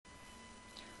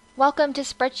Welcome to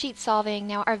Spreadsheet Solving.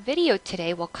 Now our video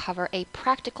today will cover a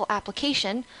practical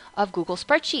application of Google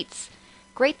Spreadsheets.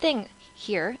 Great thing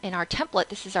here in our template,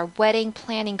 this is our wedding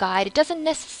planning guide. It doesn't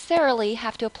necessarily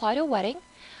have to apply to a wedding.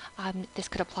 This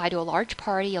could apply to a large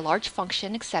party, a large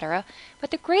function, etc. But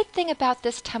the great thing about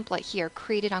this template here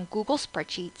created on Google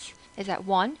Spreadsheets is that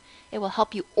one, it will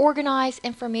help you organize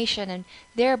information and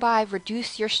thereby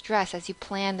reduce your stress as you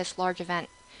plan this large event.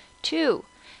 Two,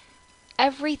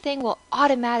 everything will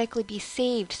automatically be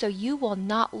saved so you will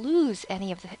not lose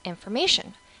any of the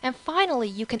information. And finally,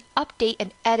 you can update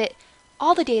and edit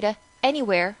all the data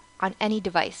anywhere on any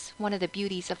device, one of the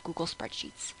beauties of Google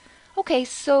Spreadsheets. Okay,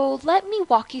 so let me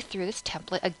walk you through this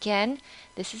template. Again,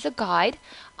 this is a guide.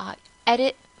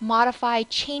 Edit, modify,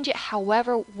 change it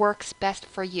however works best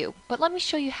for you. But let me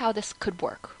show you how this could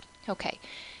work. Okay,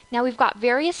 now we've got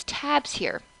various tabs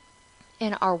here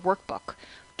in our workbook.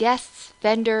 Guests,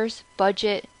 vendors,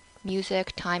 budget,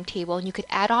 music, timetable, and you could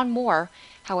add on more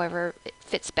however it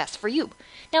fits best for you.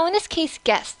 Now in this case,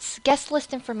 guest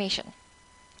list information.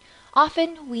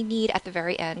 Often we need at the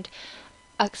very end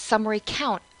a summary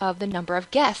count of the number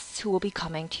of guests who will be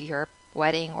coming to your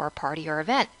wedding or party or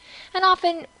event. And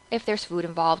often if there's food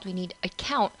involved, we need a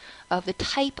count of the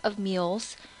type of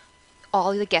meals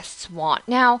all the guests want.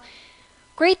 Now,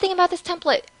 great thing about this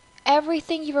template,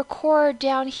 everything you record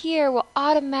down here will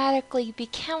automatically be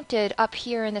counted up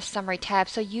here in the summary tab,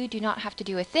 so you do not have to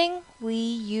do a thing. We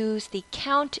use the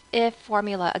count if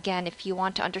formula. Again, if you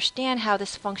want to understand how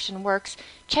this function works,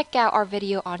 check out our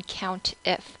video on count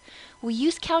if. We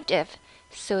use count if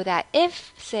so that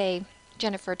if, say,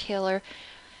 Jennifer Taylor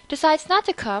decides not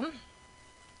to come,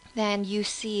 then you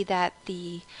see that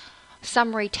the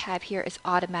summary tab here is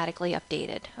automatically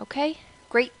updated. Okay?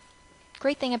 Great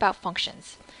thing about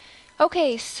functions.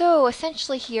 Okay, so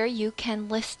essentially here you can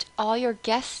list all your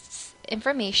guests'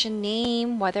 information,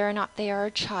 name, whether or not they are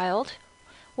a child,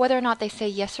 whether or not they say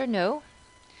yes or no,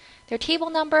 their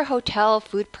table number, hotel,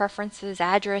 food preferences,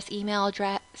 address, email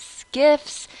address,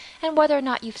 gifts, and whether or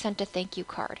not you've sent a thank you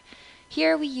card.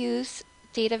 Here we use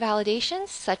data validations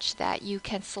such that you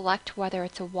can select whether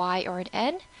it's a Y or an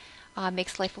N.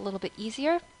 Makes life a little bit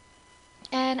easier.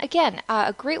 And again,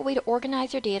 a great way to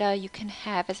organize your data. You can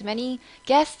have as many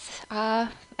guests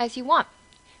as you want.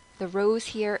 The rows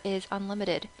here is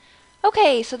unlimited.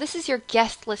 Okay, so this is your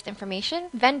guest list information.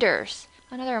 Vendors,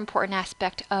 another important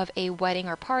aspect of a wedding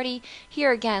or party.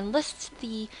 Here again,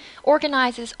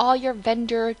 organizes all your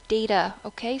vendor data.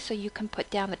 Okay, so you can put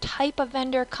down the type of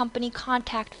vendor, company,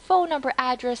 contact, phone number,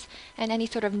 address, and any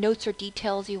sort of notes or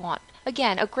details you want.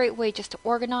 Again, a great way just to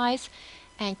organize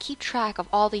and keep track of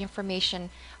all the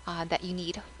information that you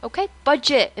need. Okay,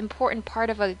 budget, important part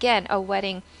of, again, a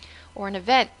wedding or an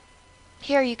event.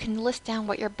 Here you can list down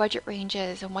what your budget range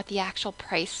is and what the actual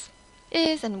price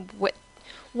is and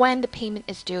when the payment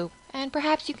is due. And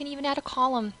perhaps you can even add a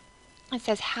column that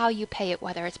says how you pay it,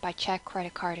 whether it's by check,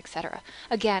 credit card, etc.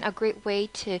 Again, a great way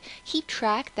to keep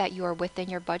track that you are within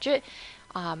your budget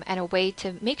and a way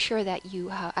to make sure that you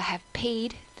have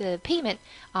paid the payment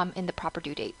in the proper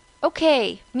due date.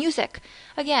 Okay, music.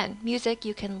 Again, music,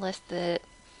 you can list the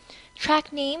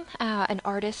track name, an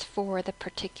artist for the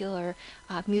particular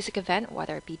music event,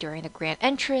 whether it be during the grand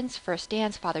entrance, first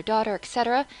dance, father-daughter,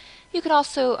 etc. You can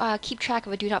also keep track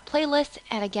of a do not playlist,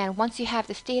 and again, once you have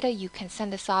this data, you can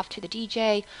send this off to the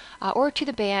DJ or to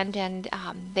the band, and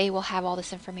they will have all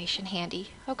this information handy.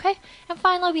 Okay, and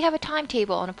finally, we have a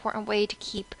timetable, an important way to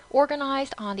keep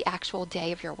organized on the actual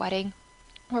day of your wedding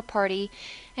or party.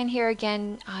 And here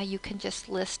again, you can just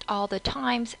list all the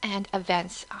times and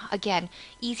events. Again,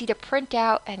 easy to print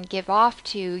out and give off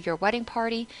to your wedding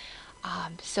party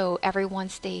so everyone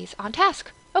stays on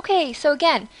task. Okay, so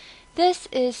again, this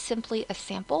is simply a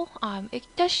sample. It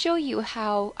does show you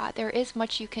how there is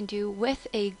much you can do with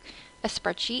a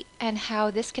spreadsheet and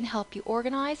how this can help you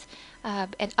organize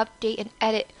and update and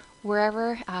edit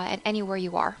wherever and anywhere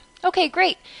you are. Okay,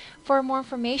 great. For more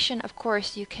information, of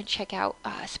course, you can check out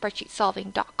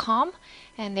spreadsheetsolving.com,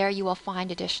 and there you will find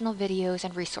additional videos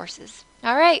and resources.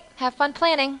 All right, have fun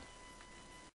planning.